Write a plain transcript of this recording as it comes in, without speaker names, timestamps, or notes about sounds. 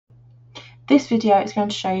This video is going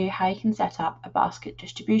to show you how you can set up a basket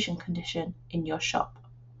distribution condition in your shop.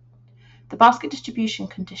 The basket distribution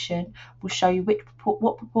condition will show you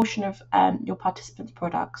what proportion of your participants'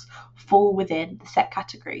 products fall within the set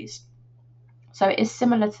categories. So it is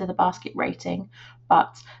similar to the basket rating,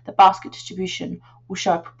 but the basket distribution will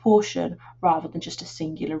show a proportion rather than just a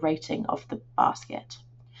singular rating of the basket.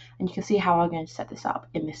 And you can see how I'm going to set this up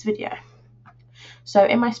in this video. So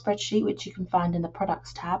in my spreadsheet, which you can find in the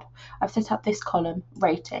products tab, I've set up this column,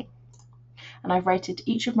 rating, and I've rated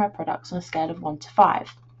each of my products on a scale of 1 to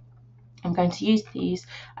 5. I'm going to use these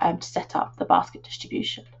to set up the basket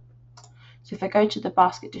distribution. So if I go to the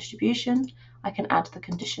basket distribution, I can add the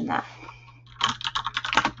condition there.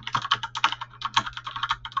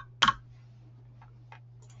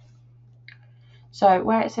 So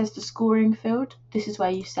where it says the scoring field, this is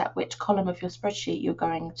where you set which column of your spreadsheet you're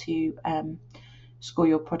going to score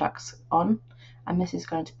your products on, and this is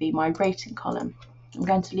going to be my rating column. I'm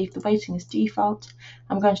going to leave the weighting as default.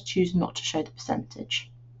 I'm going to choose not to show the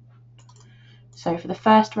percentage. So for the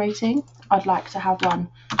first rating, I'd like to have one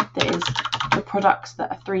that is the products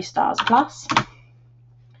that are 3 stars plus,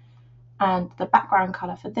 and the background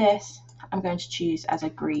colour for this I'm going to choose as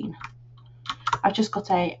a green. I've just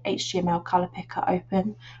got a HTML colour picker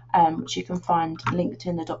open, which you can find linked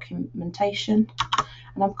in the documentation,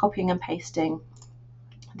 and I'm copying and pasting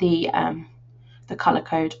the colour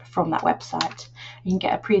code from that website. You can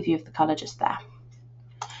get a preview of the colour just there.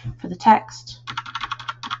 For the text,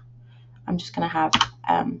 I'm just going to have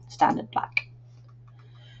standard black.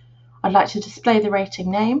 I'd like to display the rating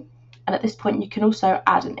name, and at this point you can also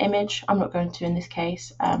add an image. I'm not going to in this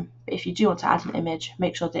case, but if you do want to add an image,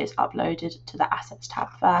 make sure that it's uploaded to the Assets tab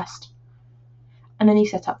first. And then you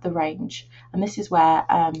set up the range, and this is where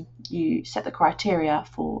you set the criteria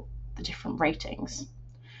for the different ratings.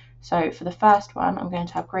 So for the first one, I'm going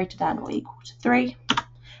to have greater than or equal to 3,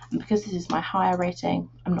 and because this is my higher rating,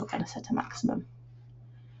 I'm not going to set a maximum.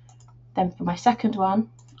 Then for my second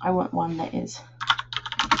one, I want one that is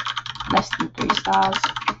less than 3 stars,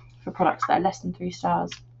 for products that are less than 3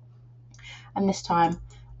 stars. And this time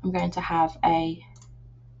I'm going to have a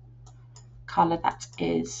colour that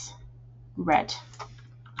is red.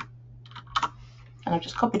 And I've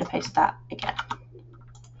just copied and pasted that again.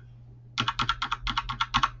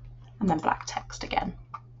 And then black text again.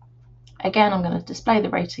 Again, I'm going to display the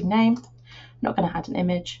rating name. I'm not going to add an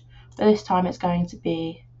image, but this time it's going to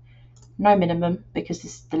be no minimum because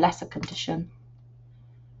this is the lesser condition,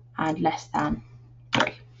 and less than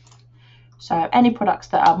 3. So any products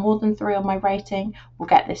that are more than 3 on my rating will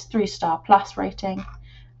get this 3-star plus rating,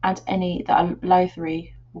 and any that are below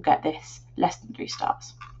 3 will get this less than 3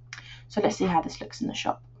 stars. So let's see how this looks in the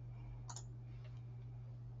shop.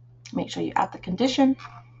 Make sure you add the condition.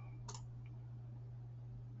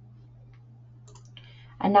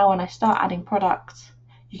 And now when I start adding products,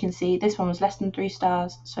 you can see this one was less than 3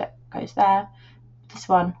 stars, so it goes there. This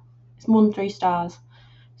one is more than 3 stars,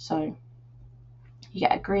 so you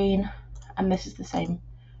get a green, and this is the same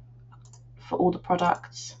for all the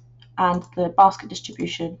products, and the basket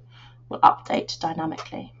distribution will update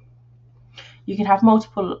dynamically. You can have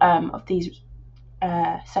multiple of these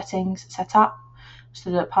settings set up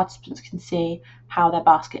so that participants can see how their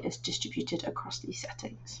basket is distributed across these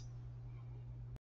settings.